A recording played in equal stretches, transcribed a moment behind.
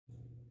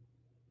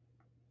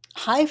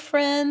Hi,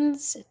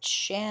 friends. It's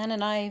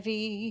Shannon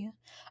Ivy,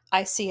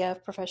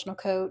 ICF professional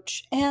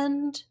coach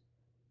and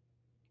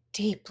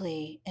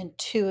deeply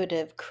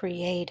intuitive,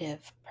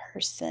 creative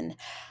person.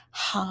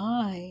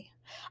 Hi.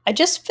 I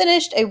just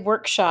finished a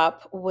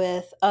workshop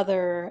with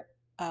other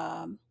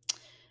um,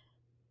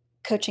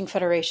 Coaching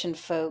Federation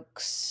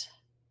folks,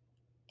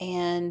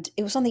 and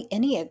it was on the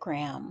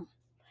Enneagram.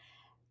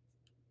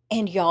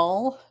 And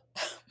y'all,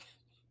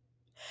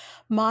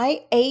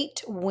 my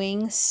 8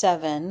 wing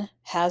 7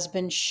 has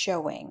been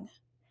showing.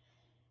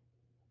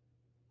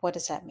 What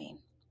does that mean?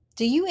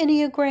 Do you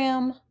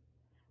Enneagram?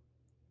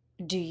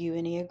 Do you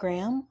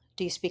Enneagram?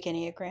 Do you speak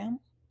Enneagram?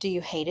 Do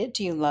you hate it?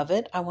 Do you love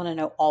it? I want to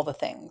know all the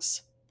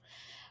things.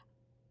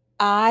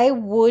 I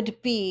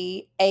would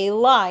be a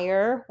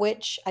liar,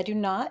 which I do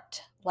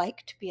not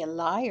like to be a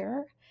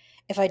liar,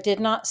 if I did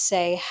not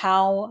say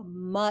how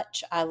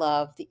much I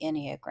love the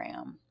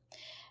Enneagram.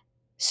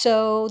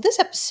 So, this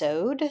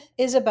episode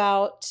is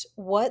about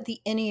what the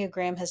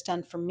Enneagram has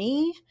done for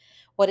me,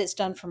 what it's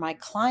done for my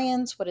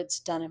clients, what it's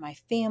done in my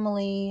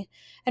family,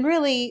 and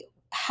really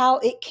how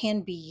it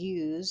can be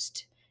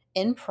used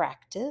in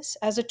practice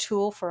as a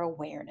tool for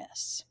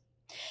awareness.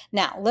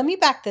 Now, let me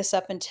back this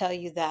up and tell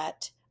you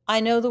that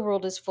I know the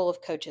world is full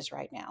of coaches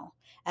right now.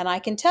 And I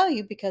can tell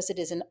you because it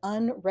is an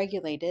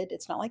unregulated,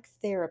 it's not like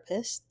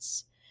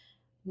therapists,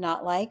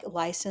 not like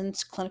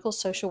licensed clinical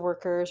social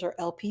workers or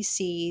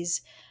LPCs.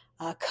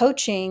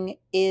 Coaching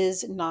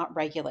is not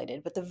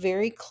regulated, but the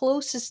very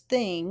closest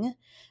thing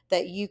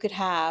that you could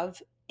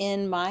have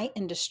in my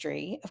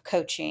industry of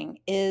coaching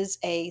is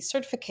a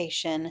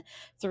certification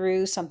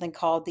through something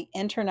called the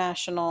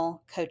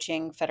International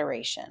Coaching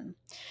Federation.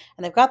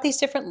 And they've got these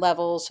different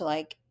levels. So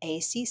like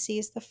ACC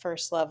is the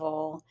first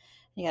level.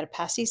 You got to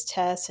pass these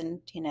tests and,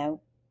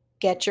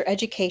 get your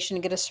education,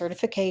 get a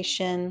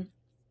certification,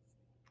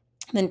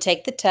 then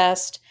take the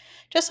test,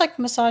 just like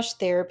massage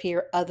therapy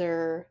or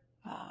other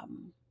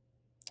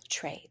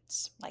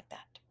trades like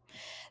that.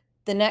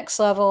 The next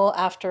level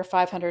after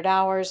 500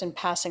 hours and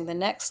passing the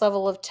next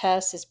level of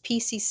tests is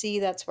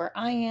PCC. That's where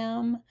I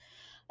am.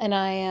 And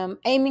I am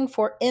aiming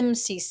for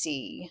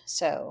MCC.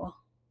 So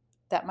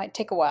that might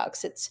take a while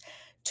because it's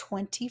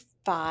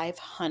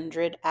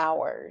 2,500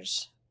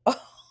 hours.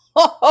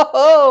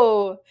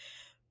 Oh,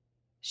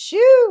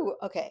 shoo.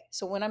 Okay.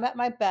 So when I'm at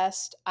my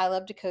best, I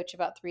love to coach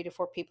about 3 to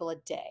 4 people a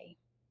day.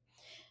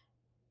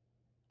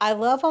 I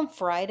love on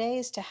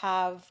Fridays to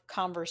have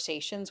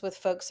conversations with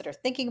folks that are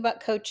thinking about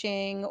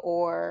coaching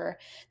or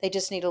they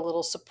just need a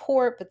little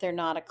support, but they're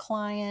not a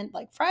client.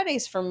 Like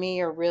Fridays for me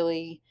are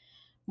really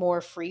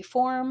more free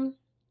form.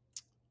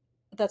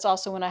 That's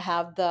also when I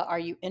have the "Are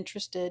you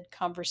interested?"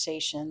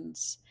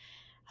 conversations.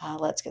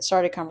 Let's get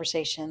started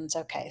conversations.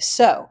 Okay,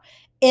 so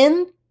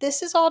in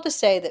this is all to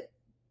say that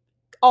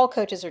all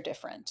coaches are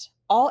different.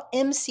 All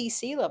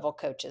MCC level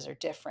coaches are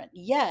different.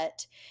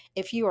 Yet,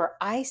 if you are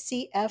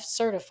ICF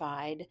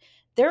certified,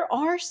 there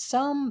are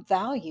some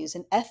values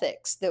and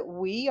ethics that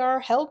we are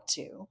held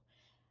to.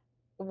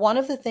 One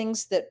of the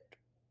things that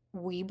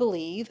we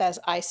believe as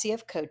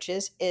ICF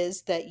coaches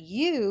is that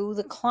you,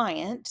 the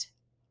client,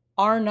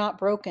 are not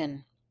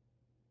broken.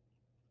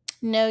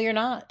 No, you're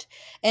not.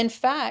 In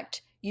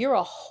fact, you're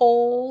a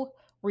whole,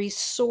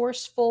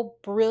 resourceful,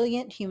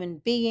 brilliant human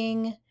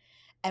being.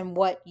 And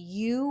what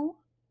you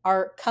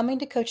are coming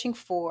to coaching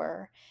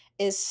for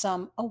is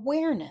some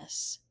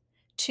awareness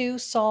to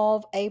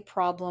solve a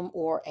problem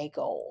or a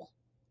goal.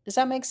 Does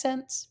that make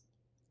sense?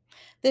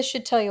 This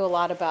should tell you a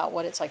lot about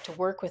what it's like to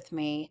work with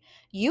me.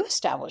 You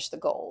establish the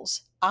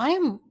goals.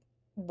 I'm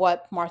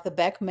what Martha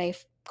Beck may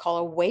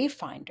call a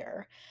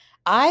wayfinder.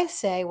 I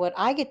say what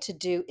I get to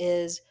do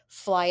is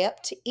fly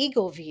up to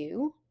eagle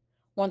view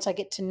once I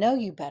get to know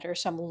you better.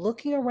 So I'm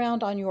looking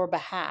around on your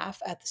behalf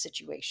at the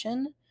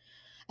situation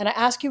and I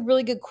ask you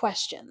really good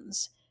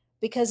questions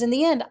because in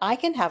the end, I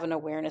can have an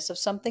awareness of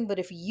something, but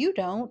if you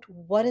don't,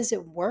 what is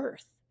it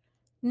worth?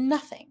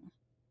 Nothing.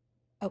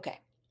 Okay.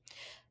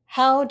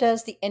 How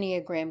does the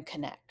Enneagram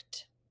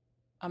connect?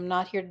 I'm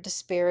not here to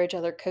disparage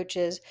other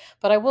coaches,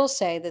 but I will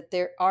say that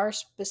there are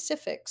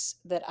specifics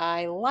that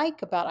I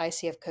like about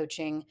ICF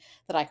coaching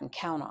that I can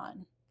count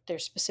on.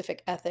 There's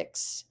specific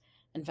ethics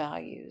and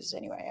values.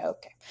 Anyway,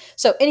 okay.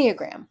 So,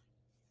 Enneagram.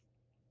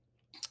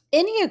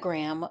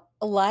 Enneagram,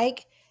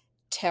 like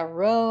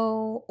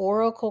tarot,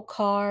 oracle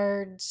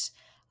cards,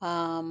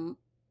 um,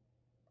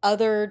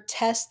 other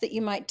tests that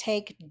you might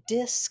take,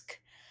 DISC,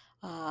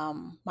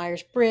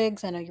 Myers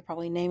Briggs. I know you're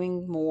probably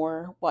naming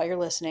more while you're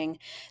listening.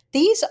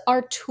 These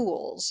are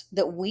tools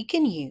that we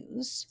can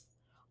use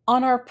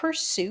on our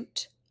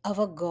pursuit of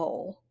a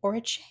goal or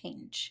a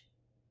change.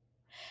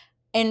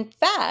 In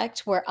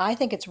fact, where I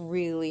think it's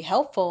really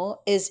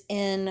helpful is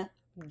in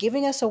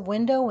giving us a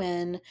window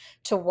in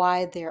to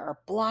why there are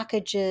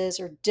blockages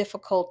or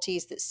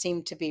difficulties that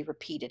seem to be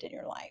repeated in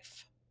your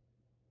life.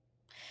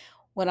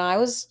 When I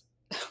was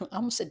I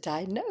almost said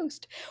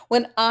diagnosed.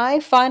 When I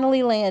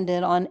finally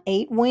landed on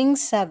 8 wing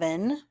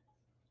 7,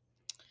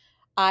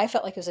 I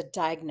felt like it was a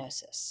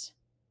diagnosis.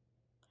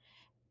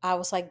 I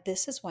was like,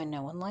 this is why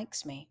no one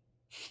likes me.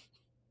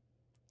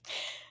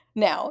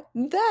 Now,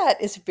 that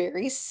is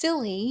very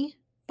silly,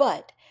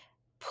 but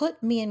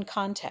put me in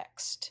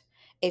context.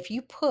 If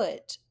you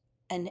put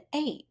an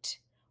 8,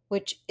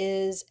 which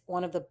is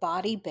one of the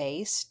body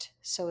based,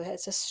 so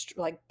it's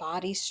like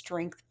body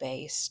strength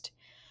based,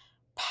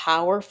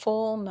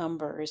 powerful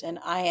numbers, and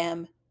I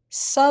am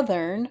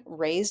Southern,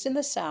 raised in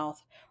the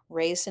South,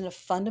 raised in a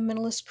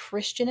fundamentalist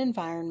Christian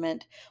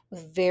environment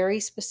with very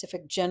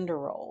specific gender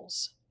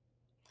roles.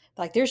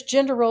 Like there's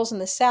gender roles in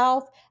the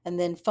South and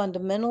then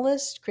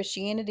fundamentalist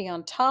Christianity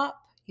on top,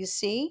 you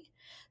see?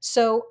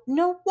 So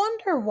no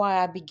wonder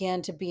why I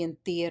began to be in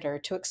theater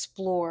to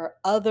explore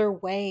other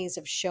ways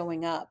of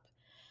showing up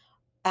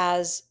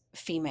as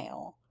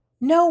female.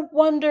 No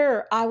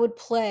wonder I would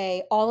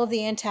play all of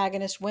the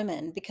antagonist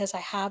women because I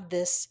have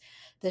this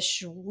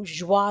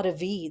joie de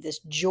vivre, this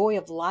joy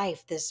of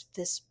life, this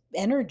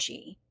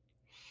energy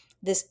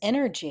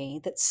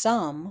that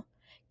some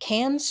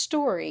can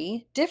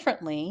story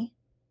differently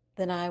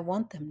than I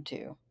want them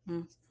to.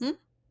 Mhm.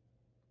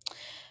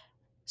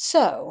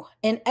 So,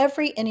 in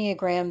every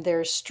Enneagram,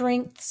 there's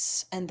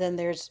strengths and then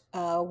there's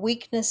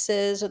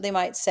weaknesses, or they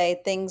might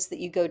say things that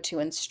you go to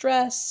in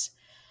stress.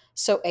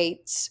 So,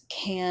 eights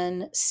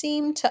can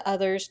seem to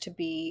others to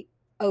be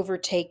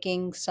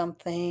overtaking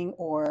something,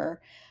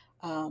 or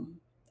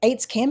um,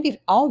 eights can be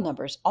all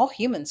numbers, all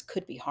humans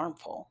could be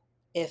harmful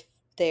if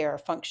they are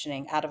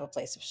functioning out of a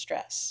place of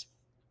stress.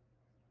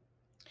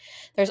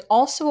 There's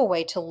also a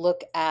way to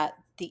look at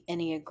the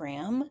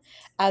Enneagram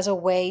as a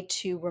way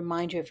to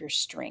remind you of your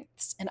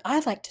strengths. And I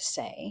like to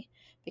say,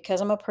 because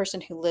I'm a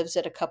person who lives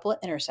at a couple of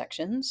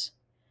intersections,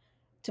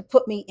 to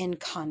put me in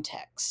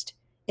context.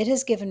 It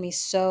has given me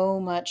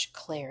so much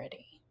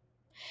clarity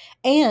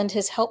and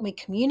has helped me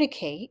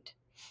communicate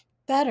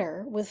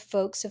better with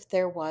folks if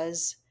there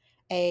was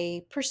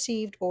a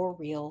perceived or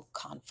real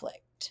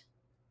conflict.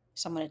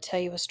 So I'm going to tell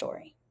you a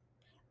story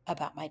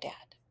about my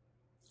dad.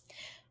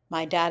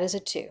 My dad is a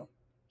 2.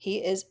 He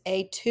is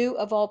a 2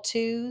 of all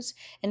twos.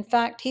 In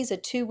fact, he's a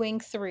 2-wing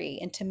 3.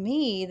 And to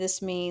me,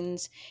 this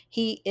means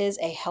he is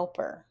a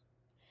helper.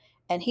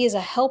 And he is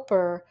a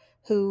helper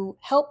who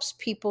helps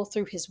people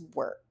through his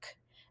work.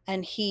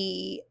 And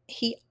he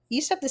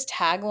used to have this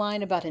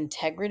tagline about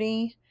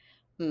integrity.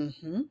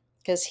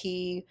 Because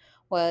he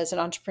was an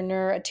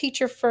entrepreneur, a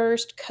teacher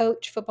first,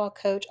 coach, football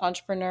coach,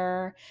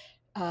 entrepreneur,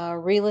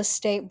 real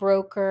estate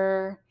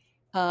broker,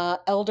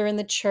 elder in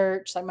the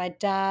church. Like my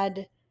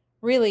dad,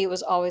 really, it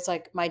was always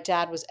like my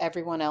dad was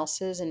everyone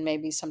else's, and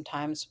maybe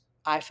sometimes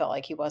I felt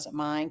like he wasn't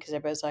mine because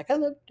everybody's like, "I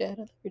love your dad,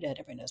 I love your dad."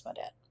 Everybody knows my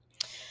dad.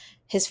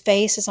 His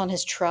face is on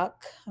his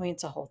truck. I mean,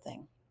 it's a whole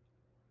thing.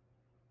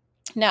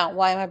 Now,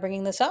 why am I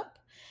bringing this up?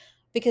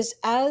 Because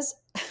as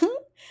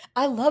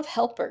I love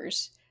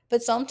helpers,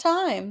 but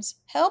sometimes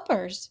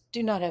helpers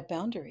do not have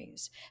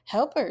boundaries.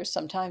 Helpers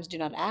sometimes do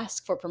not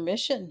ask for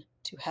permission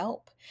to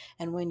help.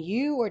 And when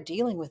you are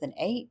dealing with an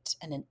eight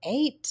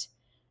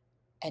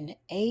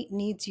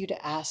needs you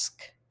to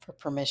ask for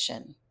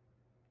permission.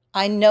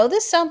 I know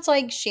this sounds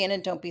like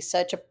Shannon, don't be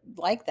such a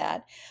like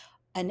that.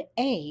 An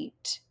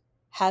 8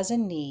 has a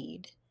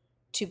need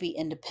to be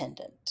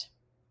independent.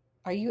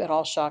 Are you at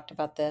all shocked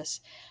about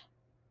this?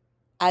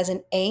 As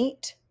an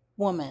 8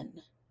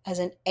 woman, as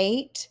an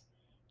 8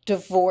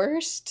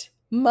 divorced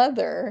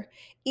mother,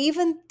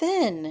 even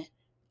then,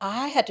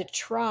 I had to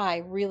try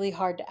really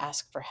hard to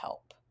ask for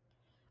help.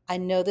 I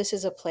know this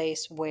is a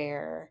place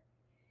where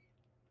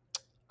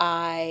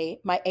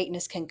my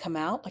eightness can come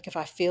out. Like if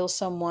I feel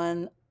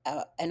someone,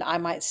 and I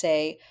might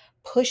say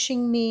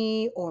pushing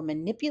me or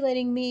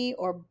manipulating me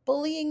or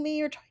bullying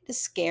me or trying to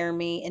scare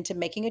me into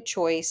making a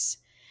choice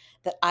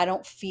that I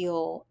don't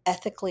feel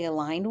ethically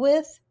aligned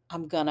with,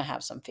 I'm gonna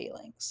have some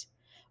feelings.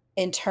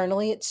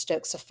 Internally, it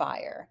stokes a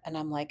fire, and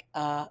I'm like,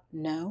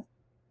 no,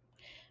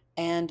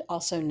 and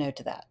also no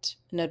to that.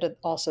 No to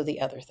also the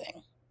other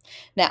thing.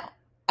 Now,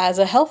 as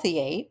a healthy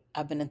 8,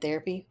 I've been in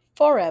therapy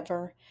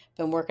forever,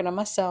 been working on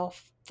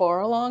myself for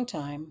a long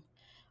time.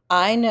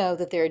 I know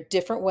that there are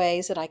different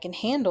ways that I can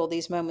handle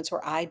these moments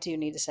where I do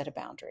need to set a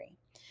boundary.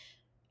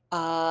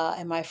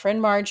 And my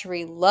friend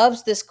Marjorie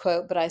loves this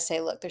quote, but I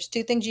say, look, there's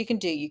two things you can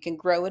do. You can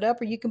grow it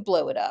up or you can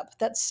blow it up.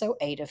 That's so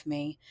 8 of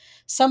me.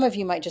 Some of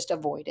you might just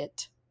avoid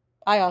it.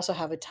 I also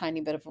have a tiny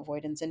bit of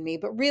avoidance in me,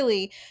 but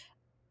really,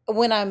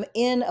 when I'm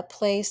in a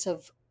place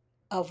of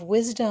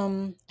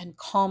wisdom and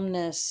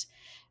calmness,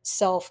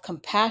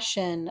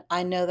 self-compassion,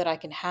 I know that I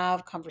can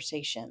have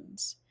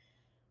conversations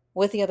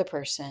with the other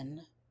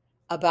person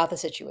about the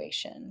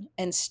situation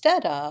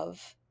instead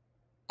of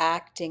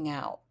acting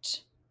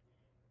out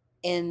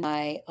in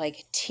my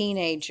like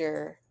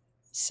teenager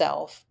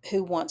self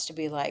who wants to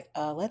be like,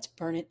 let's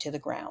burn it to the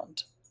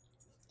ground.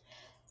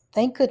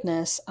 Thank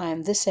goodness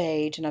I'm this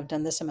age and I've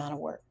done this amount of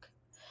work.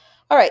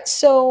 All right,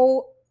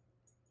 so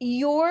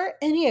your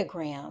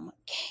Enneagram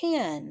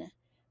can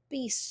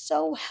be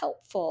so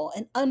helpful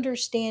in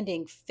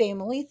understanding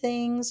family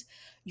things,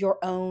 your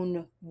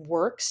own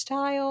work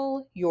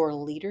style, your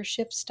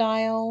leadership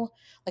style,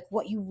 like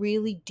what you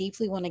really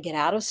deeply want to get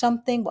out of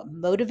something, what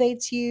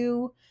motivates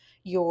you,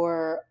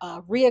 your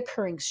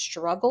reoccurring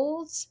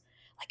struggles.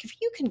 Like,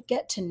 if you can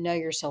get to know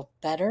yourself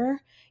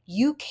better,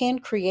 you can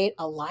create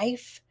a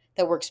life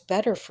that works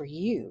better for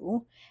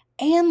you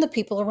and the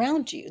people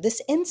around you.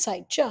 This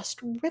insight just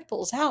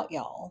ripples out,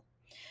 y'all.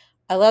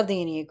 I love the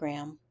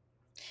Enneagram.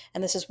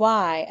 And this is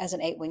why, as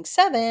an 8-wing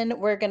 7,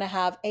 we're going to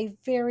have a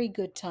very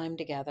good time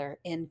together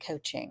in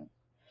coaching.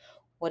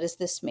 What does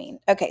this mean?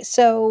 Okay,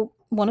 so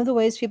one of the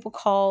ways people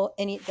call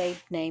they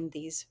name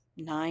these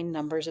 9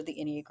 numbers of the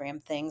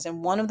Enneagram things.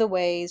 And one of the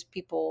ways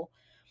people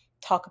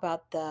talk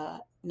about the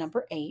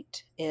number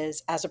 8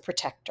 is as a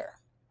protector.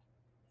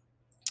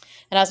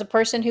 And as a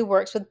person who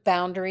works with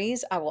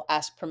boundaries, I will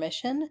ask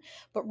permission.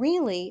 But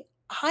really,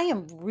 I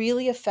am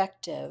really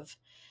effective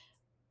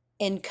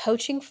in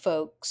coaching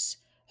folks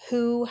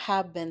who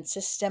have been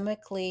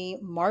systemically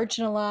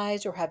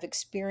marginalized or have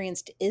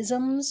experienced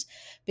isms,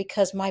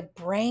 because my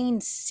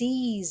brain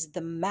sees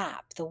the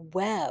map, the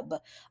web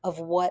of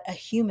what a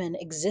human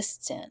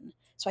exists in.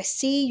 So I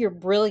see your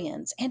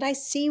brilliance and I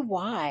see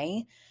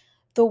why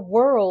the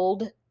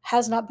world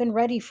has not been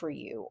ready for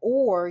you,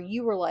 or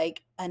you were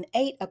like an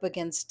 8 up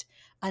against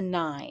a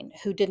 9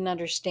 who didn't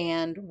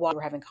understand why you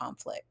were having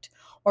conflict.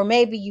 Or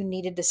maybe you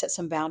needed to set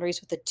some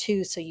boundaries with a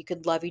 2 so you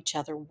could love each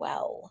other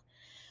well.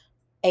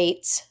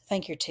 8s,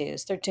 thank your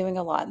 2s. They're doing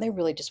a lot and they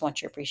really just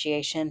want your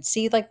appreciation.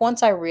 See, like,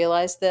 once I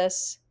realized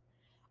this,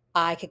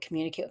 I could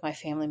communicate with my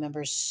family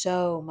members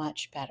so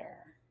much better.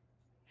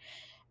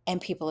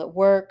 And people at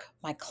work,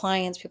 my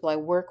clients, people I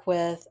work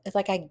with, it's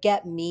like I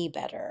get me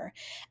better.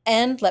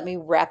 And let me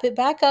wrap it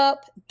back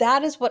up.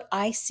 That is what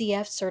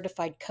ICF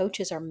certified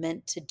coaches are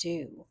meant to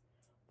do.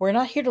 We're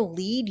not here to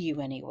lead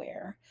you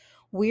anywhere.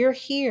 We're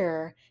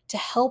here to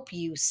help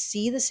you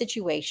see the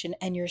situation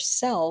and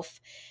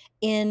yourself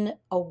in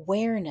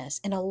awareness,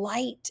 in a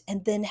light,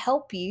 and then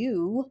help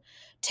you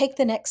take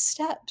the next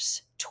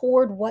steps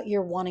toward what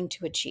you're wanting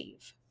to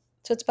achieve.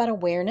 So it's about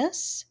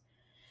awareness,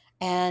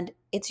 and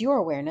it's your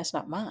awareness,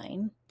 not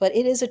mine, but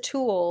it is a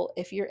tool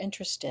if you're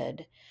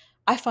interested.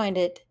 I find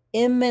it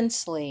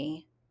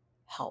immensely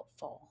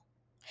helpful.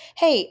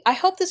 Hey, I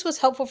hope this was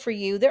helpful for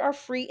you. There are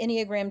free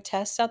Enneagram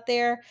tests out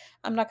there.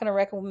 I'm not going to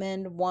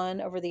recommend one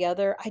over the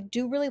other. I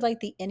do really like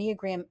the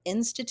Enneagram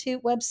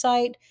Institute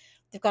website.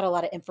 They've got a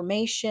lot of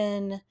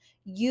information.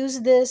 Use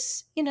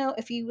this,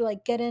 if you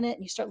like get in it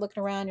and you start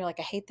looking around, you're like,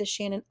 I hate this,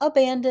 Shannon.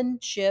 Abandon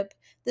ship.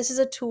 This is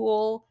a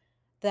tool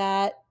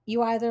that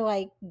you either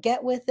like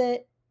get with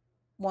it,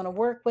 want to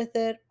work with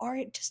it, or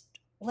just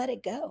let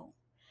it go.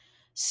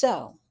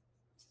 So,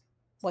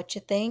 what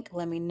you think?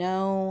 Let me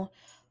know.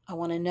 I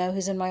want to know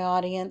who's in my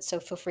audience, so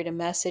feel free to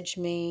message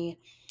me.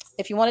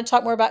 If you want to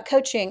talk more about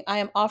coaching, I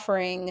am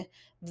offering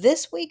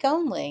this week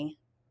only,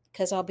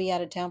 because I'll be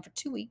out of town for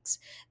 2 weeks.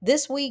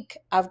 This week,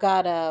 I've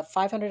got a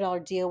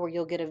 $500 deal where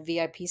you'll get a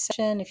VIP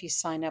session if you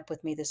sign up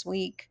with me this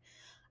week.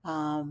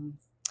 By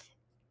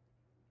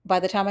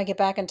the time I get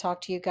back and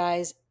talk to you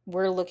guys,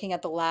 we're looking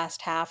at the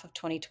last half of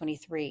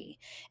 2023.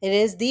 It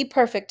is the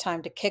perfect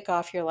time to kick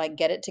off your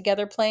get it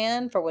together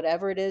plan for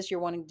whatever it is you're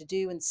wanting to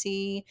do and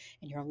see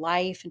in your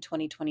life in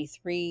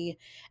 2023.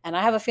 And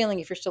I have a feeling,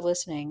 if you're still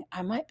listening,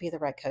 I might be the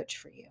right coach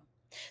for you.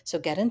 So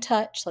get in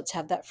touch. Let's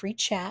have that free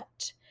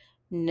chat.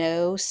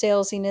 No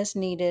salesiness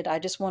needed. I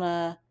just want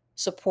to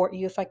support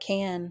you if I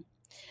can.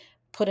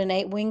 Put an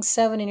 8-wing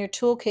 7 in your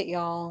toolkit,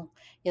 y'all.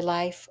 Your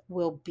life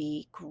will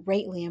be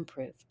greatly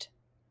improved.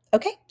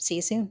 Okay, see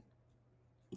you soon.